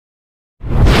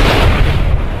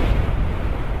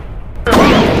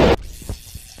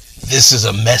This is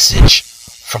a message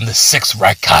from the 6th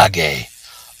Raikage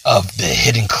of the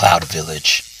Hidden Cloud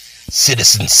Village.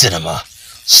 Citizen Cinema,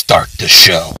 start the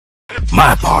show.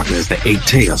 My partner is the 8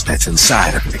 tails that's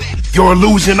inside of me. Your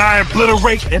illusion I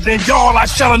obliterate, and then y'all I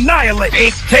shall annihilate.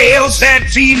 8 tails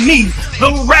that be me,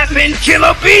 the rapping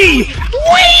Killer Bee.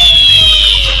 Whee!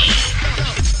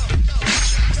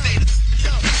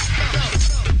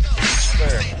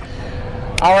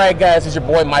 Alright guys, it's your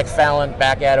boy Mike Fallon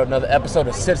back at another episode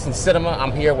of Citizen Cinema.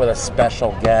 I'm here with a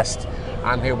special guest.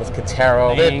 I'm here with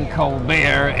Catero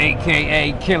Colbert,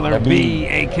 aka Killer Bee,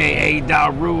 aka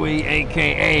Darui,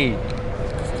 aka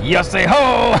Yase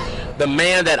Ho! The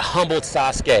man that humbled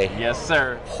Sasuke. Yes,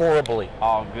 sir. Horribly.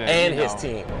 All good. And his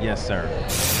team. Yes, sir.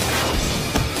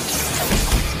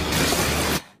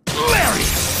 Larry!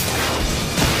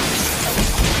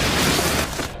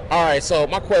 Alright, so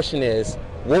my question is,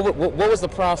 what was the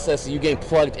process of you getting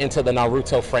plugged into the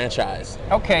Naruto franchise?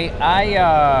 Okay,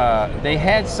 they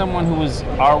had someone who was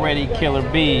already Killer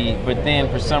Bee, but then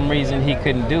for some reason he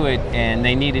couldn't do it, and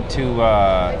they needed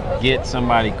to get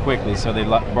somebody quickly. So they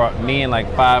brought me and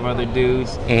like 5 other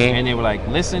dudes, and they were like,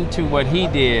 listen to what he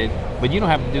did, but you don't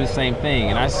have to do the same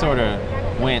thing. And I sort of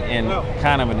went in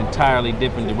kind of an entirely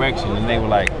different direction, and they were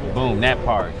like, boom, that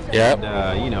part. Yep.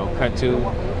 And, you know, cut to,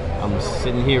 I'm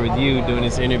sitting here with you doing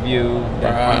this interview in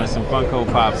front of some Funko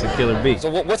Pops of Killer Bee. So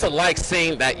what's it like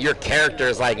seeing that your character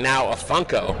is like now a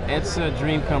Funko? It's a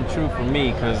dream come true for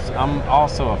me because I'm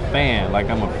also a fan.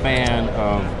 Like I'm a fan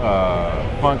of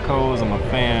Funkos. I'm a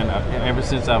fan ever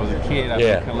since I was a kid. I've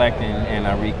been collecting and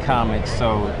I read comics.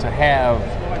 So to have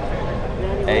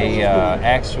a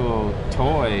actual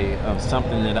toy of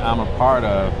something that I'm a part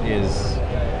of is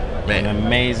an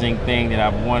amazing thing that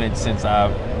I've wanted since I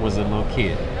was a little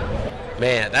kid.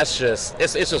 Man, that's just,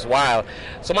 it's just wild.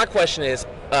 So my question is,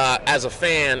 as a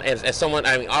fan, as someone,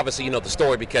 I mean, obviously you know the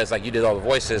story because like you did all the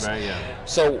voices. Right, yeah.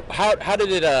 So how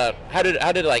did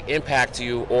it like impact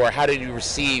you, or how did you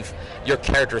receive your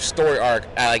character's story arc,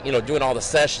 like, you know, doing all the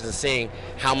sessions and seeing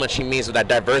how much he means with that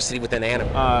diversity within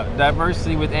anime?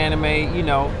 Diversity with anime, you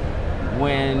know,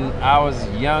 when I was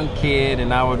a young kid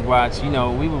and I would watch, you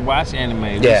know, we would watch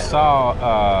anime. We saw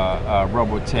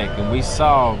Robotech and we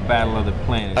saw Battle of the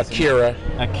Planets. Akira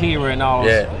and all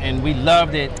those, and we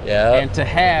loved it. Yeah. And to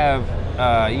have,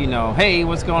 you know, hey,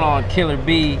 what's going on, Killer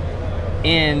Bee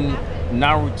in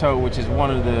Naruto, which is one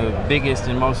of the biggest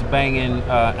and most banging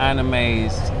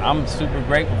animes, I'm super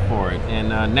grateful for it. And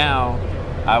now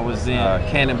I was in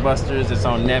Cannon Busters. It's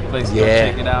on Netflix. Go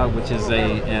check it out, which is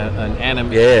an anime.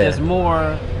 There's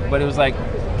more, but it was like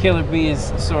Killer Bee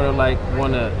is sort of like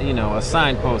a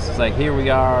signpost. It's like here we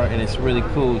are, and it's really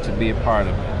cool to be a part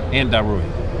of it. And Darui.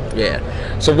 Yeah.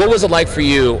 So what was it like for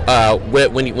you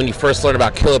when you first learned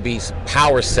about Killer Bee's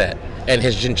power set and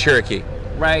his Jinchuriki?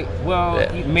 Right. Well,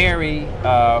 Mary,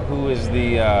 who is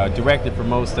the director for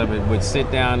most of it, would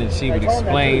sit down and she would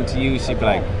explain to you. She'd be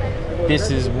like,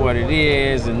 this is what it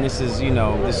is, and this is, you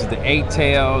know, this is the 8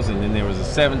 tails, and then there was a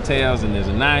 7 tails, and there's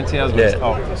a 9 tails. But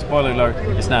oh, spoiler alert,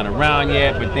 it's not around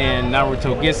yet. But then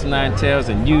Naruto gets the 9 tails,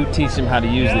 and you teach him how to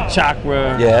use the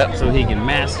chakra, so he can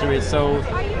master it. So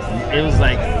it was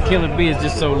like Killer Bee is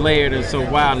just so layered and so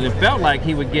wild, and it felt like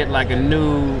he would get like a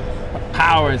new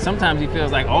power, and sometimes he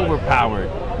feels like overpowered.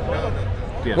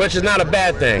 Yeah. Which is not a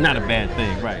bad thing. Not a bad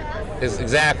thing, right? It's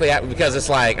exactly, because it's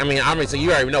like, I mean, so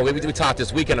you already know, we talked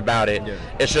this weekend about it. Yeah.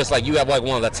 It's just like you have like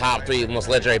one of the top 3 most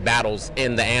legendary battles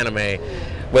in the anime.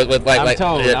 With like, I'm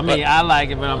told. I mean, I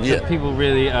like it, but I'm sure people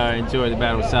really enjoy the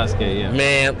battle with Sasuke. Yeah.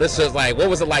 Man, this is like, what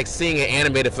was it like seeing it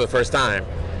animated for the first time?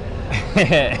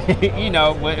 You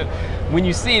know, when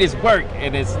you see this work,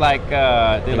 and it's like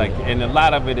they're like, and a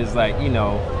lot of it is like, you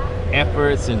know,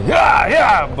 efforts and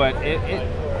but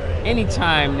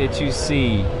anytime that you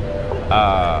see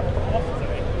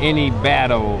any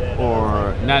battle,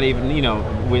 or not even, you know,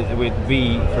 with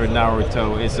V for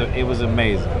Naruto, it was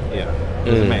amazing. Yeah,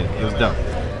 it was amazing. It was dope.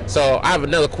 So I have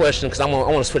another question, because I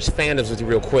want to switch fandoms with you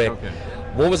real quick. Okay.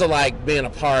 What was it like being a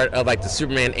part of like the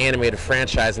Superman animated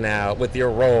franchise now with your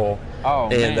role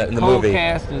in the movie?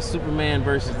 Coldcast and Superman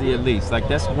versus the Elites. Like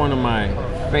that's one of my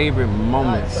favorite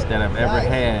moments that I've ever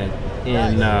had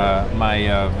in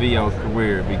my VO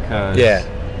career, because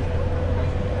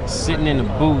sitting in the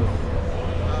booth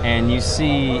and you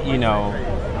see, you know,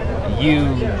 you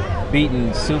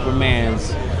beating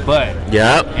Superman's butt.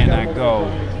 And I go,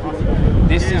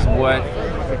 this is what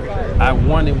I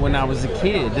wanted when I was a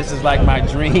kid. This is like my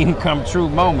dream come true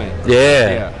moment. So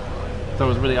it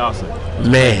was really awesome.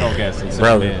 Man,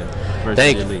 brother.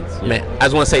 Thank you. Man, I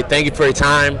just want to say thank you for your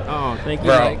time. Oh on. Thank you,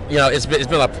 bro. Mike. You know, it's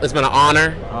been an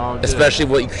honor, especially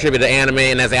what you contribute to anime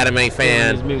and as an anime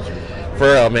fan.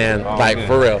 For real, man.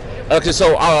 For real. Okay,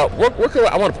 so where can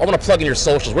I want to plug in your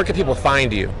socials. Where can people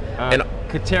find you? And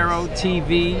Catero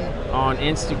TV on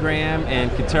Instagram and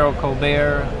Catero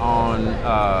Colbert on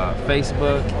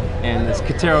Facebook, and it's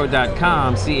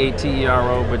Catero.com,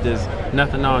 Catero, but there's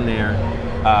nothing on there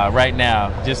right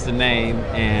now, just the name.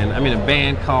 And I'm in a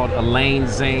band called Elaine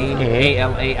Zane,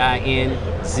 ALAINZANE.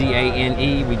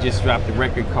 We just dropped a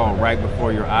record called Right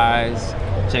Before Your Eyes.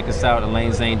 Check us out,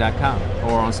 ElaineZane.com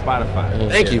or on Spotify.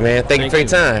 Thank you, man. Thank you for your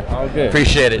time. All good.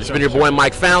 Appreciate it. It's been your boy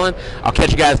Mike Fallon. I'll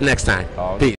catch you guys next time. Peace.